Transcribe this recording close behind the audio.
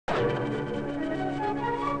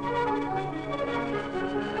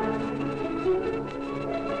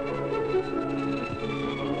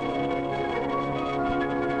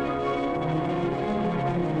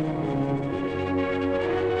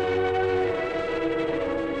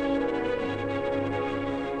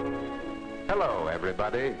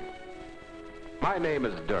everybody. My name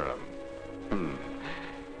is Durham.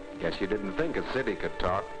 Guess you didn't think a city could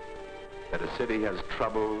talk. That a city has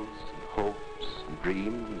troubles, and hopes, and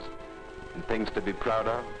dreams, and things to be proud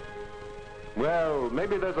of. Well,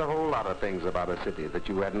 maybe there's a whole lot of things about a city that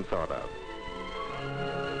you hadn't thought of.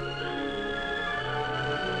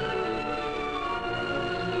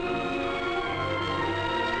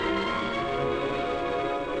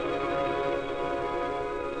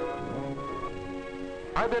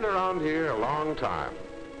 I've been around here a long time,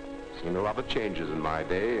 seen a lot of changes in my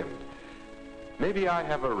day, and maybe I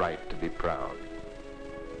have a right to be proud.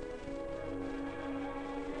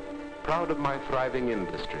 Proud of my thriving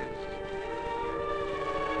industries.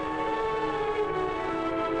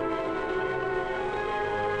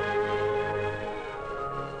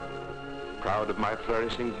 Proud of my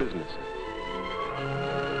flourishing businesses.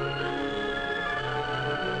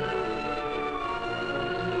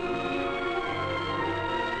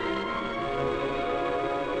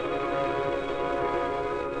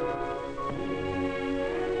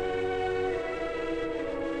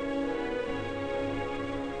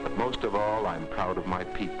 Most of all, I'm proud of my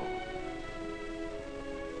people.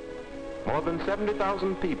 More than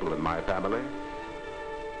 70,000 people in my family.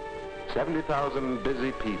 70,000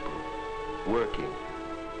 busy people, working,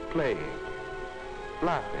 playing,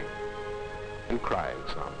 laughing, and crying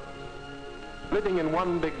some. Living in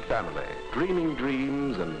one big family, dreaming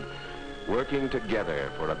dreams and working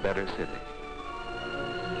together for a better city.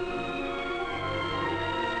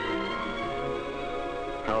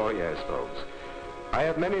 Oh yes, folks. I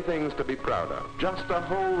have many things to be proud of, just a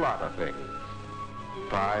whole lot of things.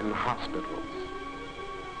 Fine hospitals,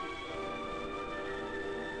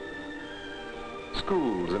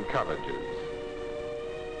 schools and colleges,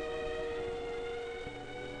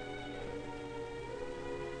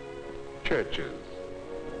 churches,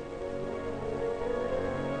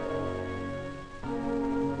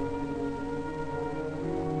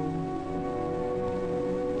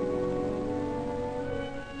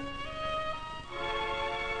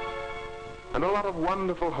 and a lot of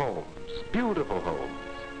wonderful homes, beautiful homes.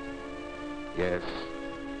 Yes,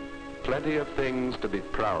 plenty of things to be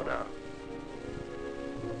proud of.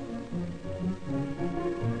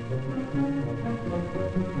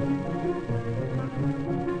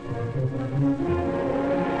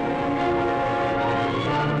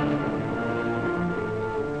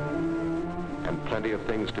 And plenty of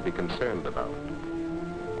things to be concerned about.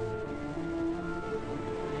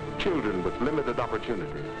 Children with limited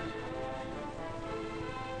opportunities.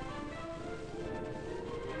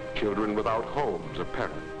 Children without homes or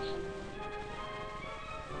parents.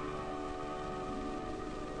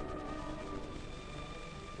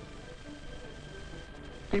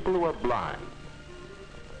 People who are blind.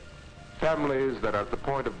 Families that are at the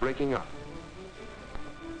point of breaking up.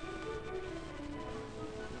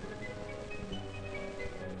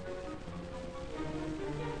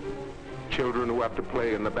 Children who have to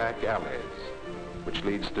play in the back alleys, which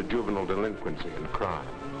leads to juvenile delinquency and crime.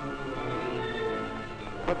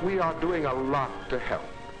 But we are doing a lot to help.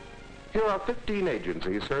 Here are 15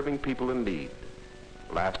 agencies serving people in need.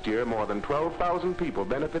 Last year, more than 12,000 people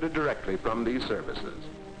benefited directly from these services.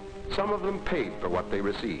 Some of them paid for what they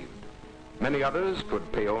received. Many others could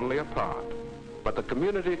pay only a part, but the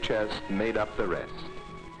community chest made up the rest.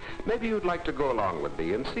 Maybe you'd like to go along with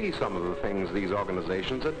me and see some of the things these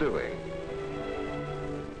organizations are doing.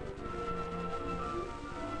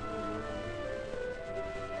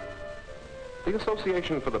 The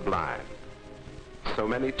Association for the Blind. So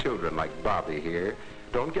many children like Bobby here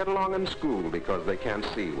don't get along in school because they can't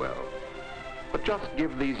see well. But just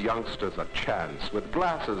give these youngsters a chance with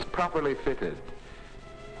glasses properly fitted.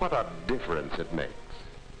 What a difference it makes.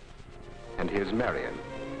 And here's Marion,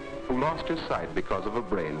 who lost her sight because of a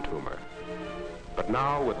brain tumor. But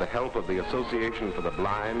now, with the help of the Association for the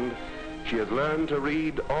Blind, she has learned to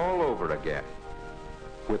read all over again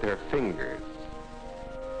with her fingers.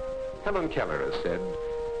 Helen Keller has said,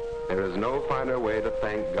 there is no finer way to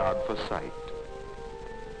thank God for sight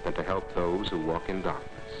than to help those who walk in darkness.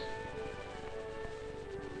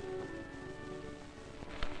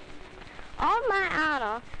 On my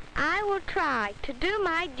honor, I will try to do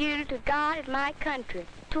my duty to God and my country,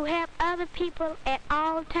 to help other people at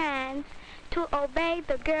all times, to obey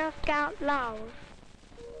the Girl Scout laws.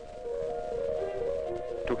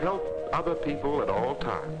 To help other people at all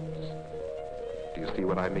times. Do you see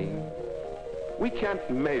what I mean? We can't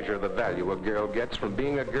measure the value a girl gets from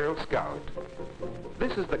being a Girl Scout.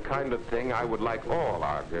 This is the kind of thing I would like all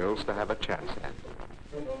our girls to have a chance at.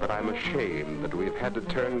 But I'm ashamed that we've had to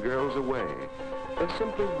turn girls away. There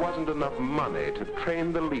simply wasn't enough money to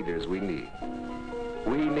train the leaders we need.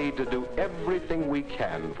 We need to do everything we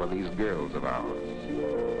can for these girls of ours.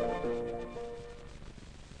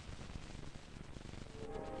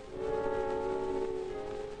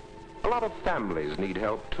 A lot of families need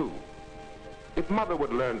help too. If mother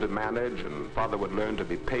would learn to manage and father would learn to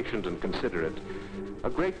be patient and considerate, a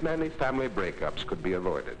great many family breakups could be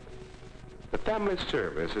avoided. The Family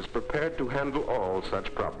Service is prepared to handle all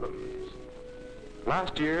such problems.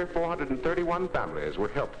 Last year, 431 families were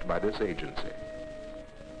helped by this agency.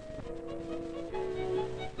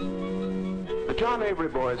 The John Avery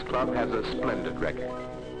Boys Club has a splendid record.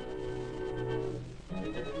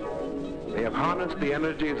 They have harnessed the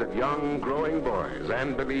energies of young, growing boys,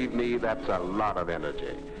 and believe me, that's a lot of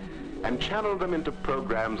energy, and channeled them into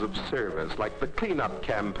programs of service like the cleanup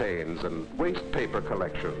campaigns and waste paper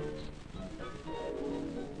collections.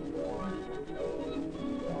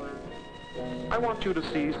 I want you to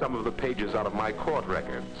see some of the pages out of my court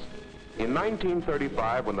records. In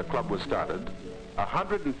 1935, when the club was started,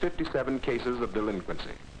 157 cases of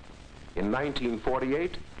delinquency. In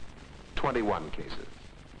 1948, 21 cases.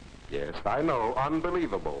 Yes, I know,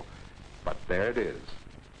 unbelievable, but there it is.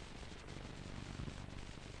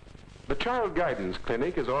 The Child Guidance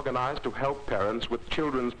Clinic is organized to help parents with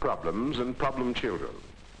children's problems and problem children.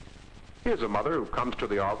 Here's a mother who comes to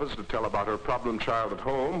the office to tell about her problem child at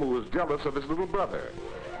home who is jealous of his little brother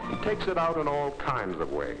and takes it out in all kinds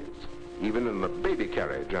of ways, even in the baby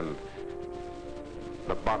carriage and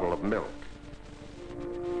the bottle of milk.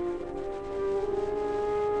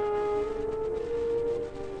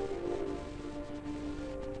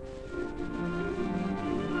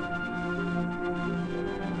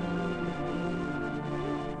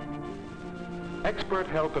 Expert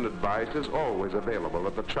help and advice is always available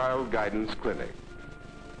at the Child Guidance Clinic.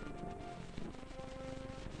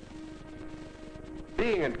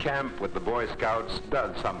 Being at camp with the Boy Scouts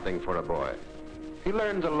does something for a boy. He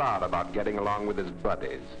learns a lot about getting along with his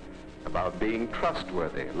buddies, about being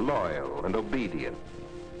trustworthy, loyal, and obedient.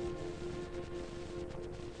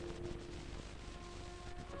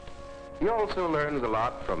 He also learns a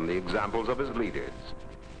lot from the examples of his leaders.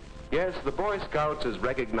 Yes, the Boy Scouts is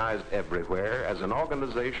recognized everywhere as an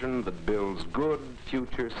organization that builds good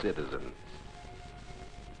future citizens.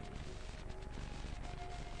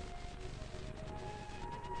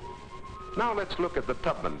 Now let's look at the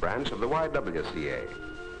Tubman branch of the YWCA.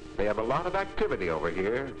 They have a lot of activity over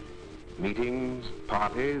here. Meetings,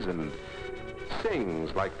 parties, and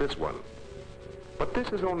sings like this one. But this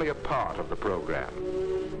is only a part of the program.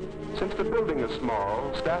 Since the building is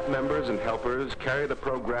small, staff members and helpers carry the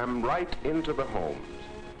program right into the homes.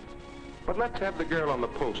 But let's have the girl on the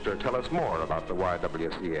poster tell us more about the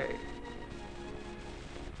YWCA.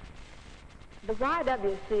 The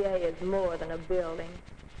YWCA is more than a building.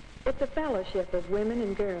 It's a fellowship of women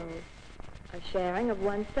and girls, a sharing of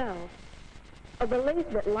oneself, a belief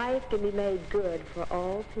that life can be made good for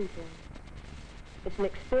all people. It's an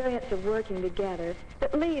experience of working together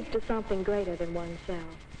that leads to something greater than oneself.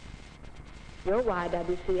 Your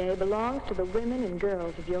YWCA belongs to the women and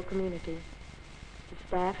girls of your community. The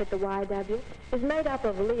staff at the YW is made up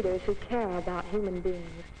of leaders who care about human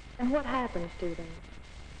beings and what happens to them.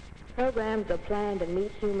 Programs are planned to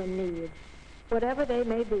meet human needs, whatever they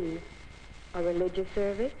may be, a religious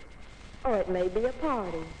service, or it may be a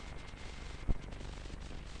party.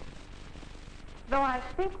 Though I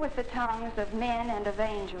speak with the tongues of men and of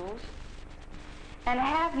angels, and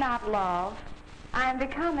have not love, I am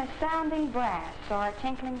become a sounding brass or a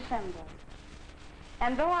tinkling cymbal.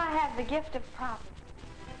 And though I have the gift of prophecy...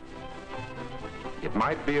 It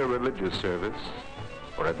might be a religious service,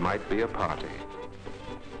 or it might be a party.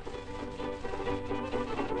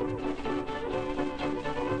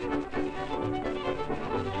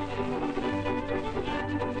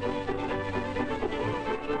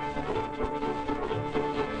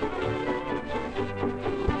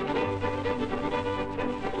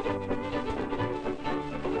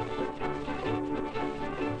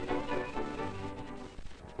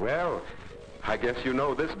 Well, I guess you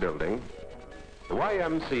know this building. The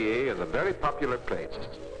YMCA is a very popular place.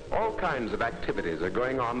 All kinds of activities are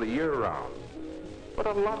going on the year round. What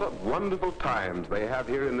a lot of wonderful times they have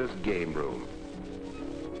here in this game room.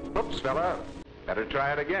 Oops, fella, better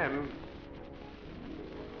try it again.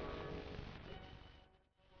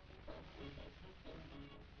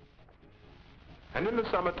 And in the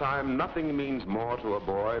summertime, nothing means more to a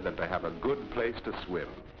boy than to have a good place to swim.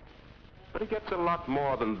 But he gets a lot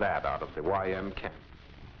more than that out of the YM camp.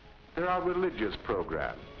 There are religious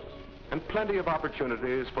programs and plenty of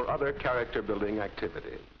opportunities for other character-building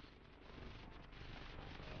activities.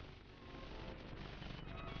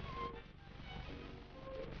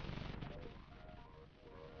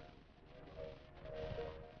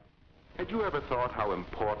 you ever thought how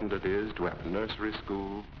important it is to have a nursery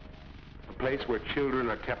school? A place where children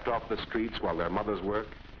are kept off the streets while their mothers work?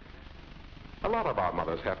 A lot of our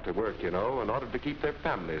mothers have to work, you know, in order to keep their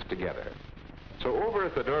families together. So over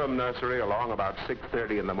at the Durham Nursery along about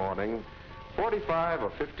 6:30 in the morning, 45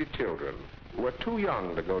 or 50 children who are too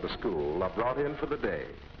young to go to school are brought in for the day.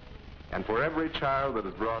 And for every child that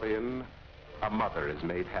is brought in, a mother is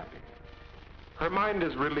made happy. Her mind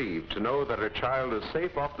is relieved to know that her child is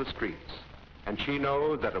safe off the streets, and she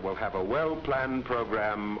knows that it will have a well-planned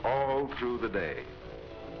program all through the day.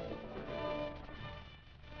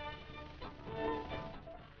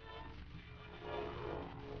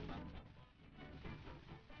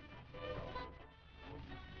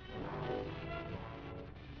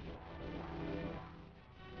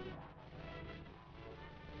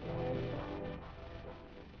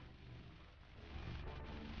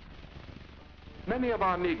 Many of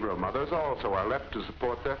our Negro mothers also are left to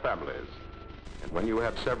support their families. And when you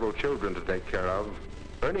have several children to take care of,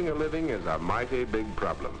 earning a living is a mighty big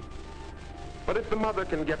problem. But if the mother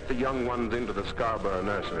can get the young ones into the Scarborough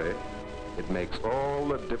Nursery, it makes all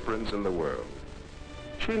the difference in the world.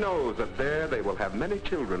 She knows that there they will have many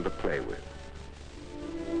children to play with.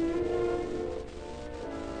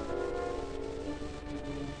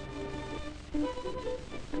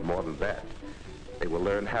 And more than that, they will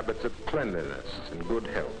learn habits of cleanliness and good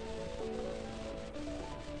health.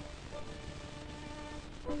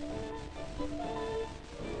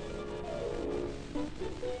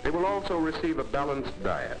 They will also receive a balanced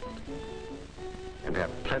diet and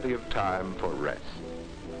have plenty of time for rest.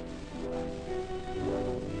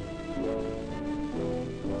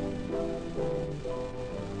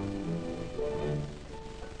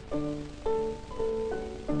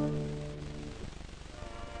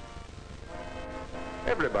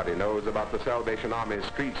 Everybody knows about the Salvation Army's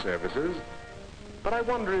street services, but I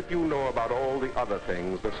wonder if you know about all the other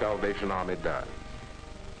things the Salvation Army does.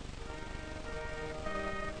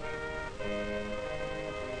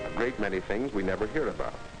 A great many things we never hear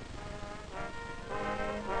about.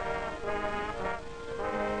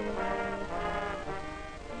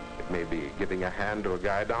 It may be giving a hand to a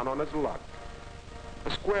guy down on his luck,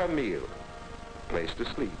 a square meal, a place to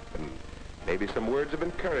sleep, and maybe some words of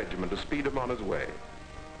encouragement to speed him on his way.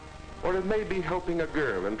 Or it may be helping a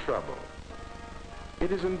girl in trouble.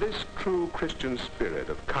 It is in this true Christian spirit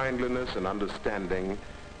of kindliness and understanding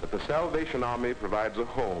that the Salvation Army provides a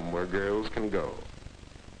home where girls can go.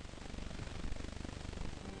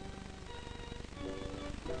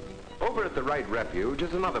 Over at the Wright Refuge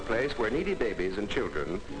is another place where needy babies and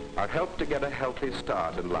children are helped to get a healthy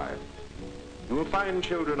start in life. You will find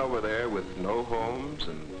children over there with no homes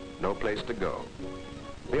and no place to go.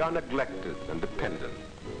 They are neglected and dependent,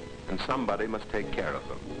 and somebody must take care of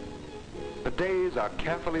them. The days are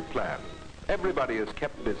carefully planned. Everybody is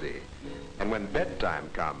kept busy, and when bedtime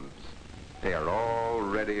comes, they are all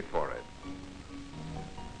ready for it.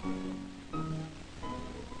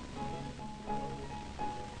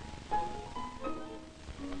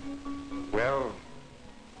 Well,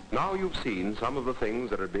 now you've seen some of the things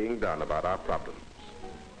that are being done about our problems.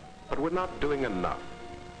 But we're not doing enough.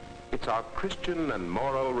 It's our Christian and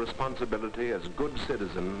moral responsibility as good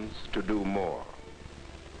citizens to do more.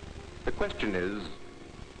 The question is,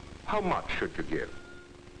 how much should you give?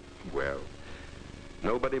 Well,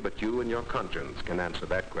 nobody but you and your conscience can answer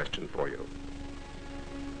that question for you.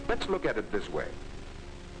 Let's look at it this way.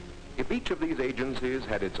 If each of these agencies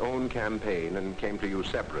had its own campaign and came to you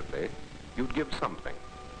separately, you'd give something.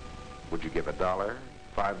 Would you give $1,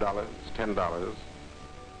 $5, $10?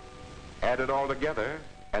 Add it all together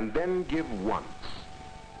and then give once.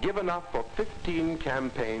 Give enough for 15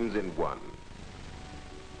 campaigns in one.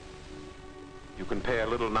 You can pay a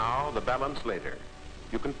little now, the balance later.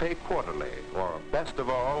 You can pay quarterly, or best of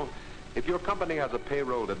all, if your company has a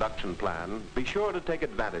payroll deduction plan, be sure to take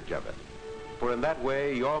advantage of it. For in that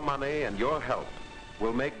way, your money and your help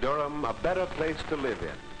will make Durham a better place to live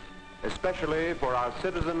in, especially for our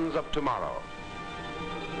citizens of tomorrow.